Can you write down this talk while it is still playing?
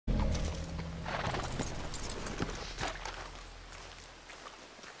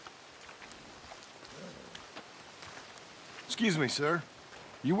Excuse me, sir.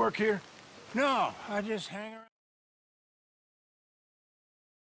 You work here? No, I just hang around.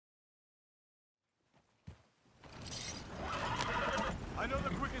 I know the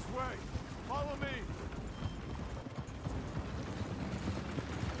quickest way. Follow me.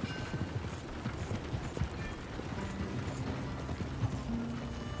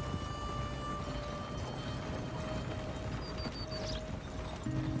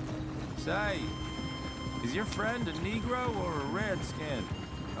 Say, is your friend a Negro or a Redskin?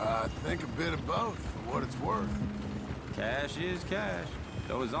 I think a bit of both, for what it's worth. Cash is cash,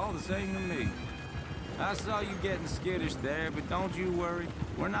 though it's all the same to me. I saw you getting skittish there, but don't you worry.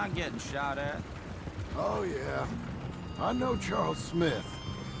 We're not getting shot at. Oh, yeah. I know Charles Smith.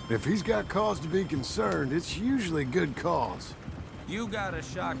 If he's got cause to be concerned, it's usually good cause. You got a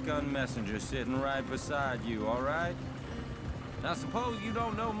shotgun messenger sitting right beside you, all right? Now, suppose you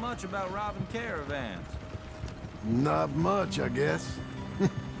don't know much about robbing caravans. Not much, I guess.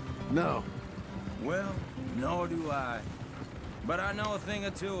 No. Well, nor do I. But I know a thing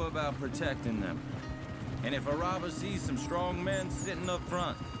or two about protecting them. And if a robber sees some strong men sitting up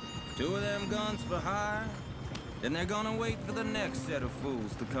front, 2 of them guns for hire, then they're gonna wait for the next set of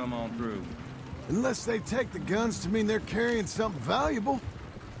fools to come on through. Unless they take the guns to mean they're carrying something valuable.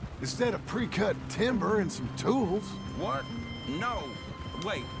 Instead of pre-cut timber and some tools. What? No.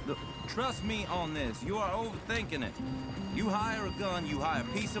 Wait, look, trust me on this. You are overthinking it. You hire a gun, you hire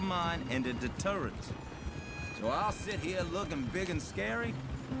peace of mind and a deterrent. So I'll sit here looking big and scary,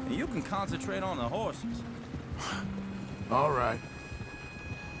 and you can concentrate on the horses. All right.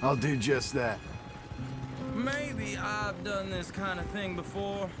 I'll do just that. Maybe I've done this kind of thing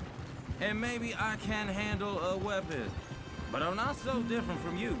before, and maybe I can handle a weapon. But I'm not so different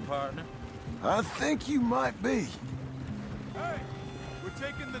from you, partner. I think you might be. Hey, we're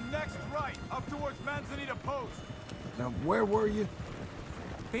taking the next right, up towards Manzanita Post. Now, where were you?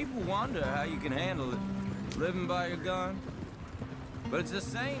 People wonder how you can handle it, living by your gun. But it's the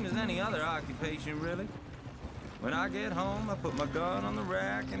same as any other occupation, really. When I get home, I put my gun on the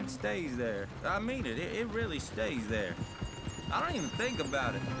rack and it stays there. I mean it, it really stays there. I don't even think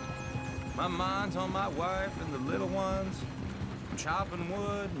about it. My mind's on my wife and the little ones. I'm chopping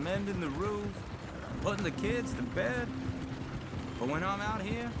wood, mending the roof, putting the kids to bed. But when I'm out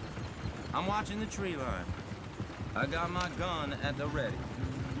here, I'm watching the tree line. I got my gun at the ready.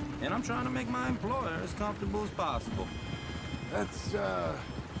 And I'm trying to make my employer as comfortable as possible. That's,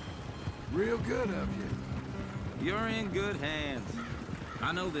 real good of you. You're in good hands.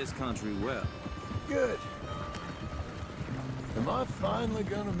 I know this country well. Good. Am I finally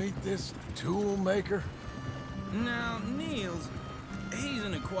gonna meet this tool maker? Now, Niels, he's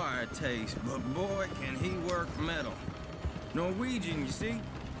an acquired taste, but boy, can he work metal. Norwegian, you see?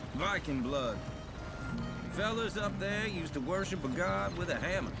 Viking blood. Fellas up there used to worship a god with a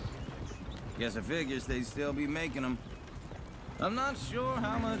hammer. Guess I figures they'd still be making them. I'm not sure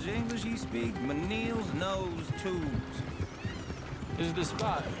how much English he speaks, but Niels knows tools. This is the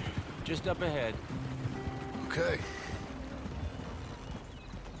spot, just up ahead. Okay.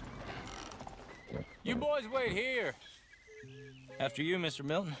 You boys wait here. After you, Mr.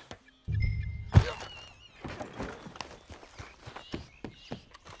 Milton. Like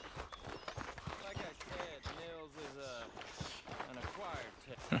I said, Nils is an acquired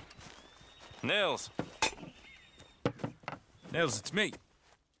taste. Nils. Nils, it's me.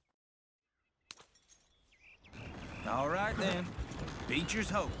 All right, then. Beecher's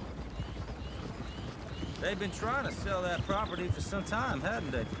Hope. They've been trying to sell that property for some time,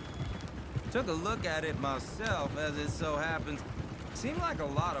 hadn't they? Took a look at it myself, as it so happens. Seemed like a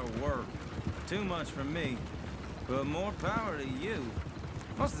lot of work. Too much for me. But more power to you.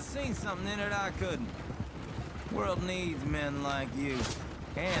 Must have seen something in it I couldn't. World needs men like you.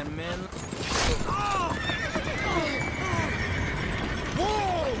 And men...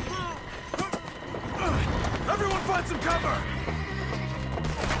 Whoa! Everyone find some cover!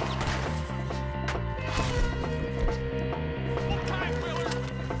 Full time, Wheeler!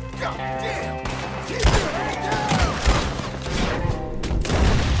 God damn! Keep your head down!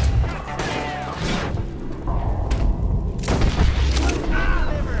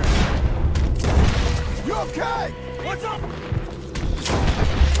 You okay? What's up?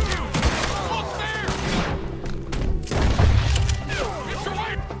 Look there! Get your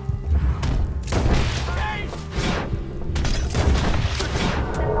light! Hey!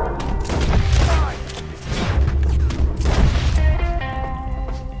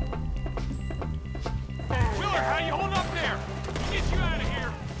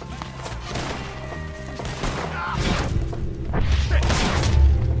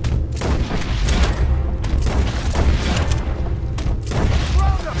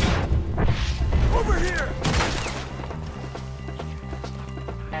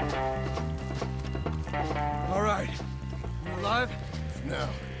 All right. You alive? No.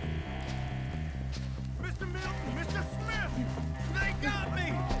 Mr. Milton, Mr. Smith! They got me!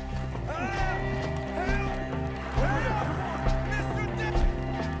 Help! Help! Mr.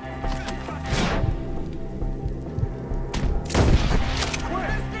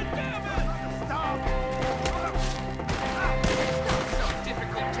 Mr. Dammit! Stop! So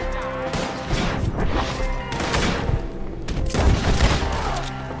difficult to die.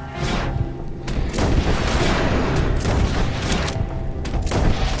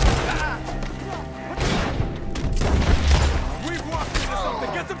 We've walked into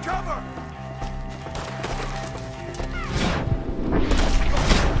something! Get some cover!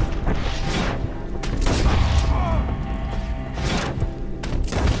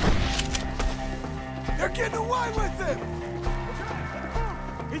 They're getting away with him!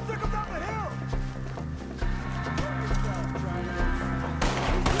 He took him down the hill!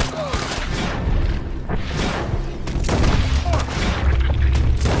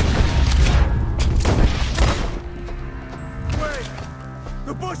 Wait!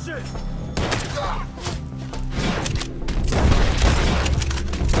 The bushes!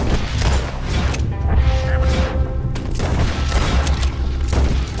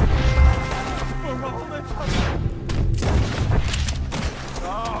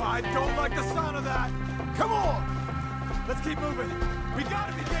 Oh, I don't like the sound of that! Come on! Let's keep moving! We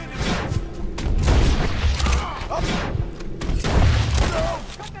gotta be gaining! Up! No!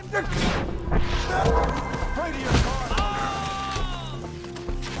 Right to your car!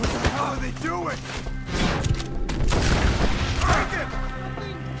 What the hell are they doing? Take it!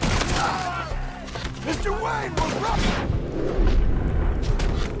 Mr. Wayne, we're rough!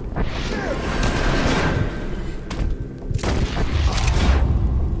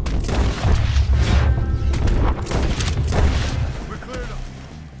 We're cleared up.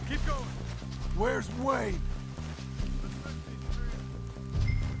 Keep going. Where's Wayne?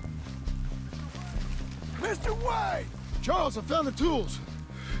 Mr. Wayne! Charles, I found the tools.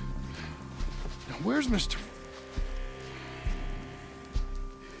 Now, where's Mr.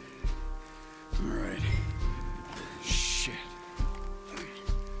 All right. Shit.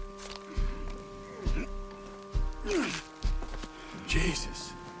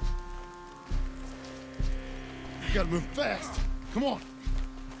 Jesus. You gotta move fast. Come on.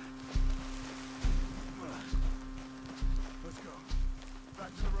 Let's go.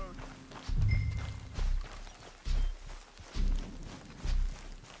 Back to the road.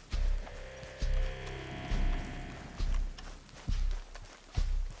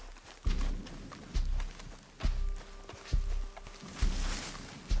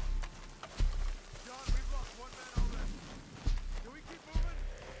 John, we've lost one man already. Can we keep moving?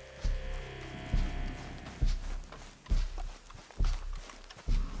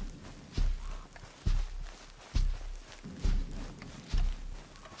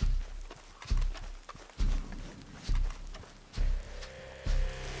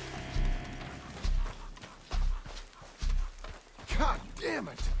 God damn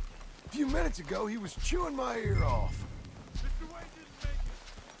it! A few minutes ago, he was chewing my ear off. Mr. Wayne didn't make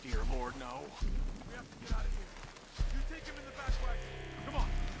it. Dear Lord, no. We have to get out of here. You take him in the back wagon. Come on,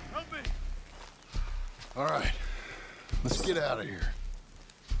 help me. All right, let's get out of here.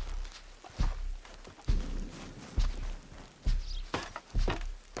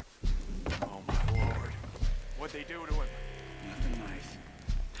 Oh my Lord. What'd they do to him? Nothing nice.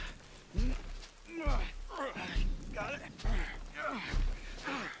 Got it.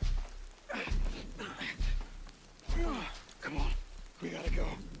 Come on. We gotta go.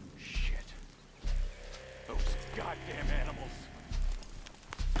 Shit. Those goddamn animals.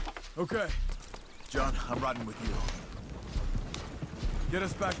 Okay. John, I'm riding with you. Get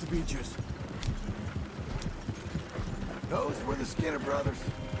us back to Beecher's. Those were the Skinner brothers.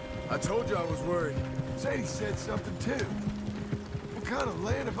 I told you I was worried. Sadie said something too. What kind of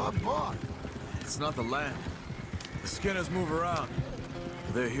land have I bought? It's not the land. The Skinners move around.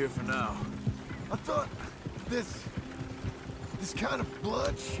 They're here for now. I thought this kind of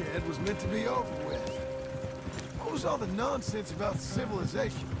bloodshed was meant to be over with. What was all the nonsense about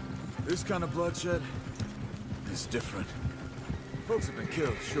civilization? This kind of bloodshed is different. Folks have been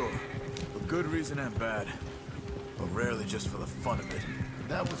killed, sure, for good reason and bad. But rarely just for the fun of it.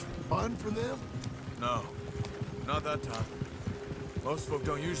 That was fun for them? No, not that time. Most folk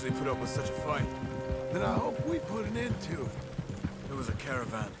don't usually put up with such a fight. Then I hope we put an end to it. There was a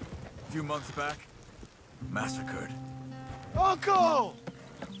caravan, a few months back, massacred. Uncle!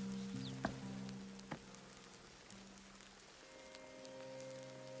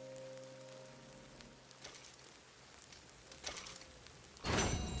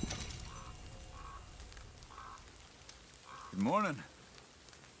 Good morning.